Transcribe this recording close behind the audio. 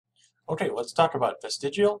Okay, let's talk about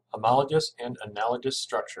vestigial, homologous, and analogous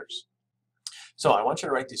structures. So I want you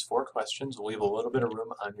to write these 4 questions. We'll leave a little bit of room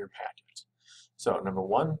on your packet. So number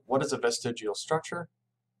 1, what is a vestigial structure?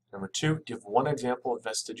 Number 2, give one example of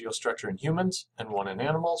vestigial structure in humans and one in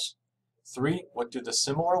animals. 3, what do the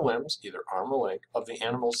similar limbs, either arm or leg, of the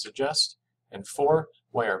animals suggest? And 4,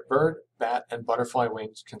 why are bird, bat, and butterfly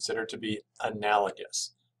wings considered to be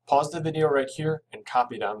analogous? Pause the video right here and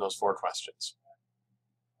copy down those 4 questions.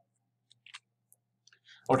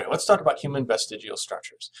 Okay, let's talk about human vestigial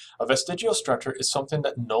structures. A vestigial structure is something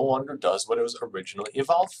that no longer does what it was originally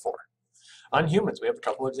evolved for. On humans, we have a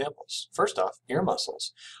couple examples. First off, ear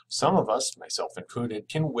muscles. Some of us, myself included,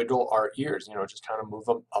 can wiggle our ears, just kind of move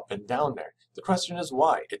them up and down there. The question is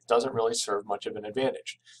why? It doesn't really serve much of an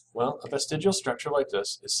advantage. Well, a vestigial structure like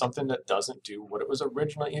this is something that doesn't do what it was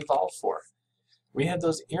originally evolved for. We had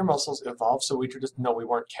those ear muscles evolve so we could just know we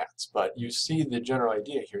weren't cats, but you see the general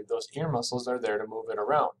idea here. Those ear muscles are there to move it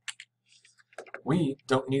around. We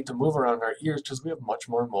don't need to move around our ears because we have much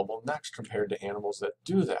more mobile necks compared to animals that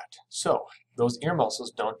do that. So those ear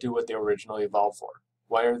muscles don't do what they originally evolved for.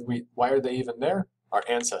 Why are they even there? Our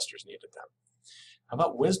ancestors needed them. How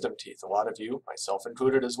about wisdom teeth? A lot of you, myself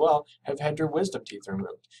included as well, have had your wisdom teeth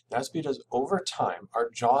removed. That's because over time our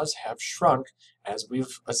jaws have shrunk as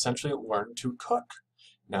we've essentially learned to cook.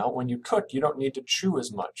 Now, when you cook, you don't need to chew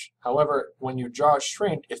as much. However, when your jaws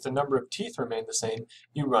shrink, if the number of teeth remain the same,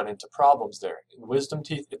 you run into problems there. In wisdom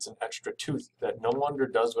teeth, it's an extra tooth that no longer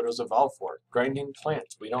does what it was evolved for. Grinding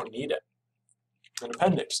plants, we don't need it. An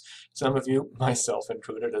appendix. Some of you, myself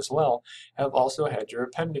included as well, have also had your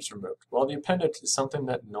appendix removed. Well, the appendix is something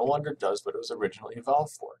that no longer does what it was originally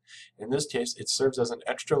evolved for. In this case, it serves as an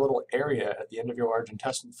extra little area at the end of your large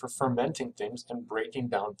intestine for fermenting things and breaking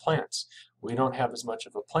down plants. We don't have as much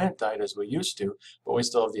of a plant diet as we used to, but we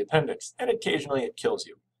still have the appendix, and occasionally it kills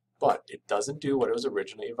you. But it doesn't do what it was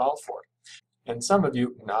originally evolved for. And some of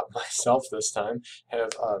you, not myself this time,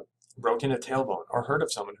 have broken a tailbone or heard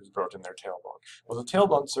of someone who's broken their tailbone. Well, the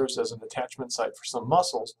tailbone serves as an attachment site for some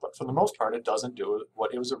muscles, but for the most part it doesn't do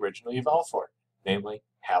what it was originally evolved for, namely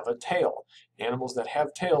have a tail. Animals that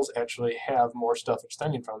have tails actually have more stuff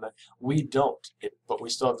extending from them. We don't, but we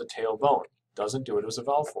still have the tailbone. Doesn't do what it was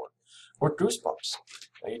evolved for. Or goosebumps.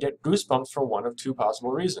 Now you get goosebumps for one of 2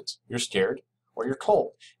 possible reasons. You're scared or you're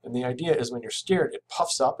cold. And the idea is when you're scared, it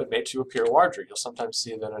puffs up and makes you appear larger. You'll sometimes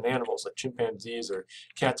see that in animals like chimpanzees or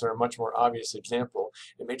cats are a much more obvious example.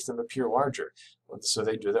 It makes them appear larger. So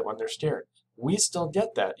they do that when they're scared. We still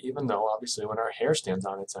get that, even though obviously when our hair stands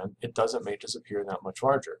on its end, it doesn't make us appear that much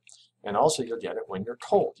larger. And also you'll get it when you're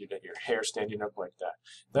cold. You get your hair standing up like that.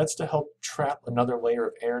 That's to help trap another layer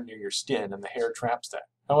of air near your skin, and the hair traps that.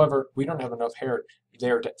 However, we don't have enough hair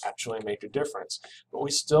there to actually make a difference, but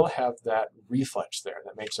we still have that reflex there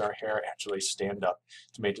that makes our hair actually stand up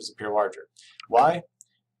to make us appear larger. Why?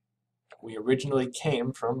 We originally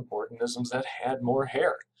came from organisms that had more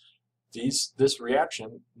hair. This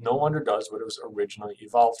reaction no longer does what it was originally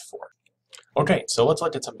evolved for. Okay, so let's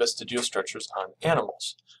look at some vestigial structures on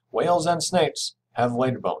animals. Whales and snakes have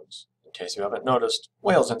leg bones. In case you haven't noticed,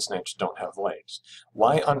 whales and snakes don't have legs.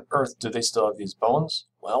 Why on earth do they still have these bones?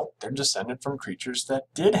 Well, they're descended from creatures that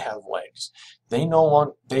did have legs.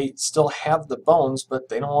 They still have the bones, but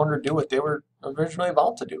they no longer do what they were originally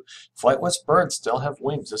evolved to do. Flightless birds still have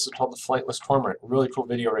wings. This is called the flightless cormorant. Really cool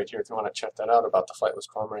video right here if you want to check that out about the flightless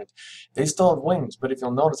cormorant. They still have wings, but if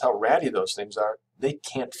you'll notice how ratty those things are, they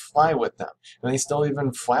can't fly with them. And they still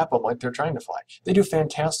even flap them like they're trying to fly. They do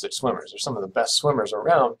fantastic swimmers. They're some of the best swimmers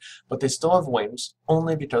around, but they still have wings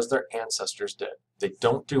only because their ancestors did. They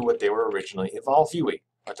don't do what they were originally evolved for.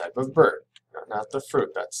 A type of bird. Not the fruit,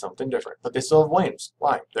 that's something different. But they still have wings.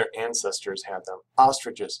 Why? Their ancestors had them.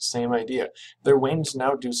 Ostriches, same idea. Their wings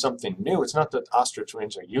now do something new. It's not that ostrich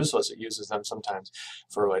wings are useless. It uses them sometimes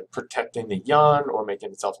for like protecting the young or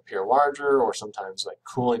making itself appear larger or sometimes like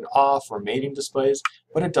cooling off or mating displays,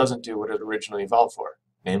 but it doesn't do what it originally evolved for,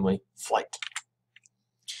 namely flight.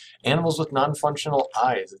 Animals with non-functional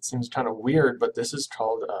eyes. It seems kind of weird, but this is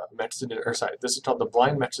called this is called the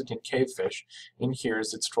blind Mexican cavefish. And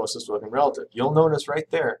here's its closest living relative. You'll notice right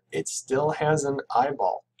there, it still has an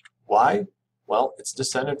eyeball. Why? Well, it's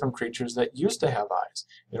descended from creatures that used to have eyes.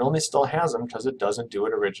 It only still has them because it doesn't do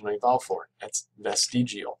what it originally evolved for. It's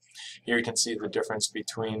vestigial. Here you can see the difference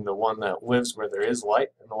between the one that lives where there is light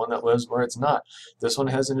and the one that lives where it's not. This one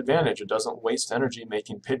has an advantage. It doesn't waste energy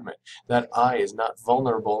making pigment. That eye is not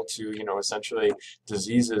vulnerable to, essentially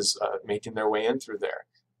diseases making their way in through there.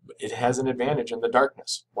 It has an advantage in the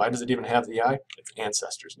darkness. Why does it even have the eye? Its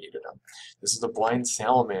ancestors needed them. This is the blind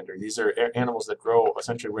salamander. These are animals that grow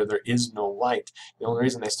essentially where there is no light. The only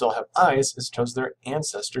reason they still have eyes is because their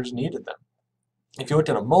ancestors needed them. If you looked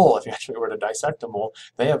at a mole, if you actually were to dissect a mole,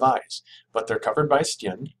 they have eyes, but they're covered by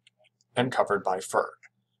skin and covered by fur.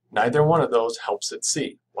 Neither one of those helps it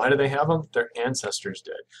see. Why do they have them? Their ancestors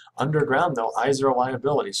did. Underground, though, eyes are a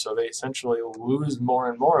liability, so they essentially lose more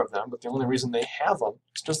and more of them, but the only reason they have them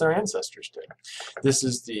is because their ancestors did. This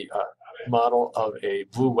is the model of a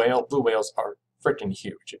blue whale. Blue whales are freaking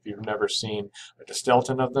huge if you've never seen a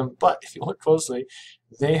skeleton of them, but if you look closely,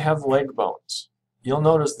 they have leg bones. You'll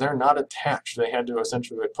notice they're not attached. They had to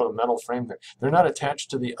essentially put a metal frame there. They're not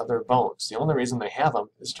attached to the other bones. The only reason they have them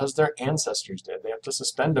is because their ancestors did. They have to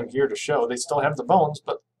suspend them here to show they still have the bones,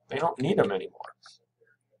 but they don't need them anymore.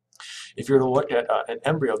 If you were to look at an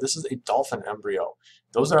embryo, this is a dolphin embryo.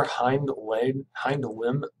 Those are hind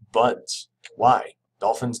limb buds. Why?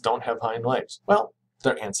 Dolphins don't have hind legs. Well,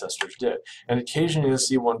 their ancestors did. And occasionally you'll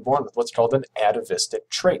see one born with what's called an atavistic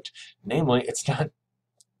trait. Namely, it's got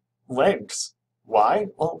legs. Why?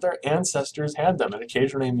 Well, their ancestors had them, and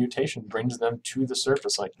occasionally a mutation brings them to the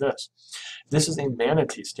surface like this. This is a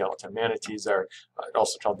manatee skeleton. Manatees are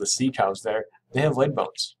also called the sea cows there. They have leg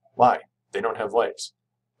bones. Why? They don't have legs.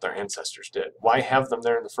 Their ancestors did. Why have them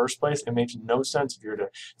there in the first place? It makes no sense if you were to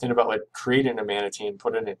think about like creating a manatee and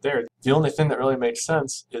putting it there. The only thing that really makes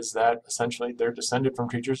sense is that essentially they're descended from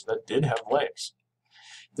creatures that did have legs.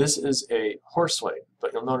 This is a horse leg,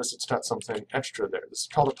 but you'll notice it's got something extra there. This is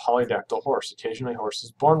called a polydactyl horse. Occasionally a horse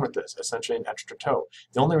is born with this, essentially an extra toe.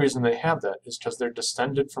 The only reason they have that is because they're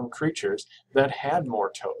descended from creatures that had more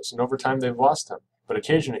toes, and over time they've lost them. But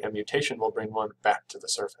occasionally a mutation will bring one back to the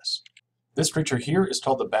surface. This creature here is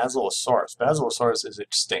called the Basilosaurus. Basilosaurus is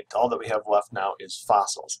extinct. All that we have left now is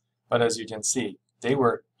fossils. But as you can see, they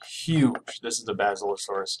were huge. This is the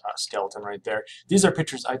Basilosaurus skeleton right there. These are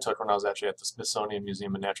pictures I took when I was actually at the Smithsonian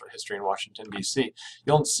Museum of Natural History in Washington, D.C.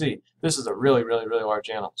 You'll see this is a really large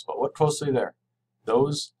animal. But look closely there.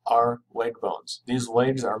 Those are leg bones. These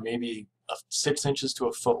legs are maybe 6 inches to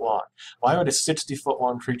a foot long. Why would a 60-foot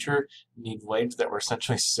long creature need legs that were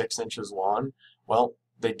essentially 6 inches long? Well,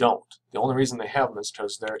 they don't. The only reason they have them is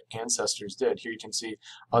because their ancestors did. Here you can see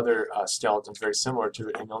other skeletons very similar to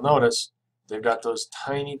it, and you'll notice they've got those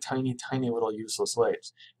tiny little useless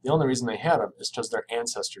legs. The only reason they had them is because their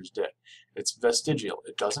ancestors did. It's vestigial.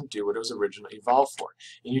 It doesn't do what it was originally evolved for.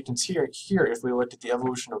 And you can see here, if we look at the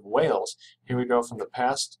evolution of whales, here we go from the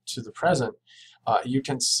past to the present, you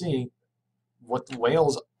can see what the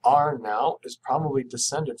whales are now is probably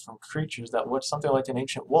descended from creatures that looked something like an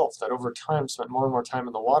ancient wolf that over time spent more and more time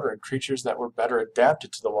in the water, and creatures that were better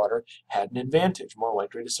adapted to the water had an advantage, more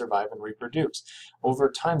likely to survive and reproduce.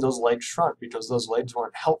 Over time, those legs shrunk because those legs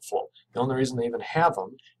weren't helpful. The only reason they even have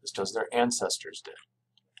them is because their ancestors did.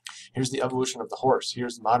 Here's the evolution of the horse.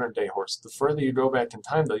 Here's the modern day horse. The further you go back in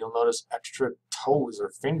time, though, you'll notice extra toes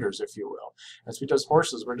or fingers, if you will. That's because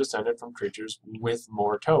horses were descended from creatures with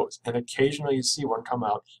more toes. And occasionally you see one come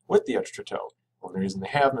out with the extra toe. The only reason they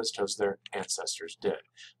have them is because their ancestors did.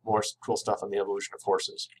 More cool stuff on the evolution of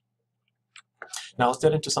horses. Now let's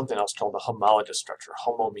get into something else called the homologous structure.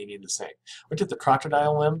 Homo meaning the same. Look at the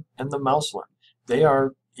crocodile limb and the mouse limb. They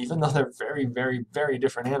are, even though they're very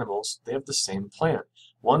different animals, they have the same plan.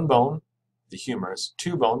 One bone, the humerus,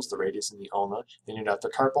 2 bones, the radius and the ulna, then you got the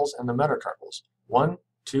carpals and the metacarpals. 1,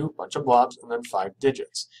 2, bunch of blobs, and then 5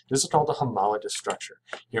 digits. This is called a homologous structure.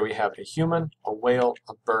 Here we have a human, a whale,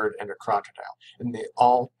 a bird, and a crocodile. And they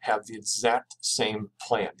all have the exact same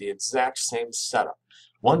plan, the exact same setup.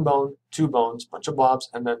 1 bone, 2 bones, bunch of blobs,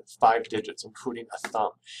 and then 5 digits, including a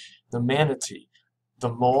thumb. The manatee, the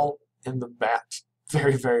mole, and the bat.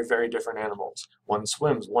 Very different animals. One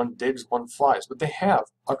swims, one digs, one flies. But they have,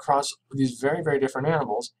 across these very different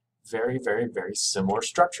animals, very similar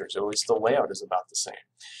structures. At least the layout is about the same.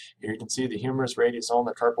 Here you can see the humerus, radius,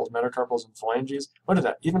 ulna, carpals, metacarpals, and phalanges. Look at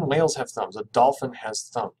that. Even whales have thumbs. A dolphin has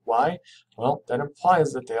thumbs. Why? Well, that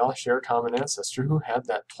implies that they all share a common ancestor who had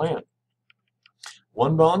that plan.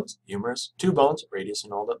 1 bones, humerus, 2 bones, radius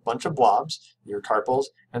and ulna, bunch of blobs, your carpals,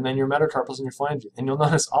 and then your metacarpals and your phalanges. And you'll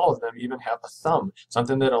notice all of them even have a thumb,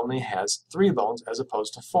 something that only has 3 bones as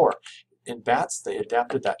opposed to 4. In bats, they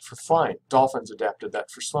adapted that for flying. Dolphins adapted that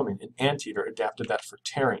for swimming. An anteater adapted that for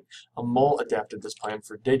tearing. A mole adapted this plan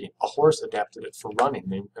for digging. A horse adapted it for running,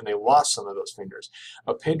 and they lost some of those fingers.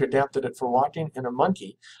 A pig adapted it for walking, and a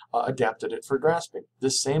monkey adapted it for grasping.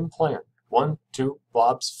 The same plan. 1, 2,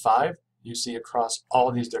 blobs, 5. You see across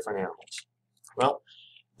all these different animals. Well,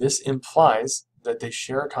 this implies that they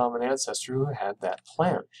share a common ancestor who had that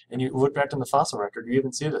plan. And you look back in the fossil record, you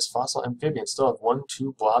even see this. Fossil amphibians still have 1,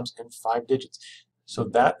 2 blobs and 5 digits. So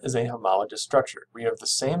that is a homologous structure. We have the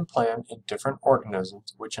same plan in different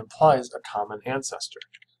organisms, which implies a common ancestor.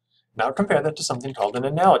 Now compare that to something called an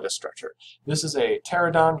analogous structure. This is a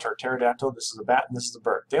pterodont or pterodactyl, this is a bat, and this is a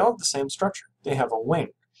bird. They all have the same structure. They have a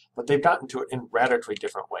wing, but they've gotten to it in radically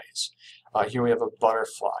different ways. Here we have a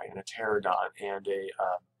butterfly and a pterodont and a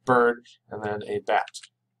bird and then a bat.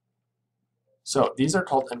 So these are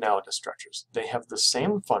called analogous structures. They have the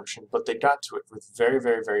same function, but they got to it with very,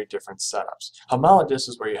 very, very different setups. Homologous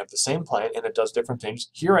is where you have the same plan and it does different things.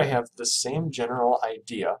 Here I have the same general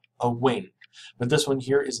idea, a wing. But this one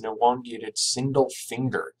here is an elongated single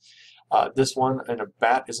finger. This one in a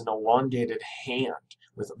bat is an elongated hand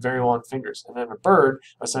with very long fingers. And then a bird,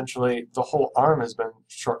 essentially the whole arm has been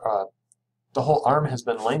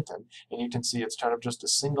lengthened, and you can see it's kind of just a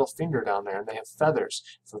single finger down there, and they have feathers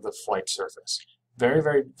for the flight surface. Very,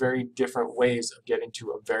 very, very different ways of getting to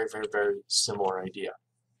a very, very, very similar idea.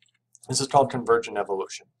 This is called convergent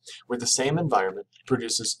evolution, where the same environment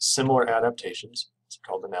produces similar adaptations, it's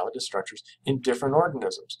called analogous structures, in different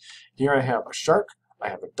organisms. Here I have a shark, I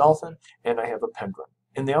have a dolphin, and I have a penguin.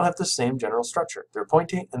 And they all have the same general structure. They're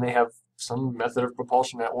pointy, and they have some method of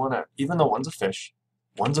propulsion at one end, even though one's a fish,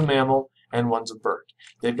 one's a mammal, and one's a bird.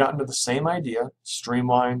 They've gotten to the same idea,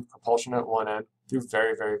 streamlined propulsion at one end, through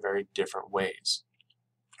very, very, very different ways.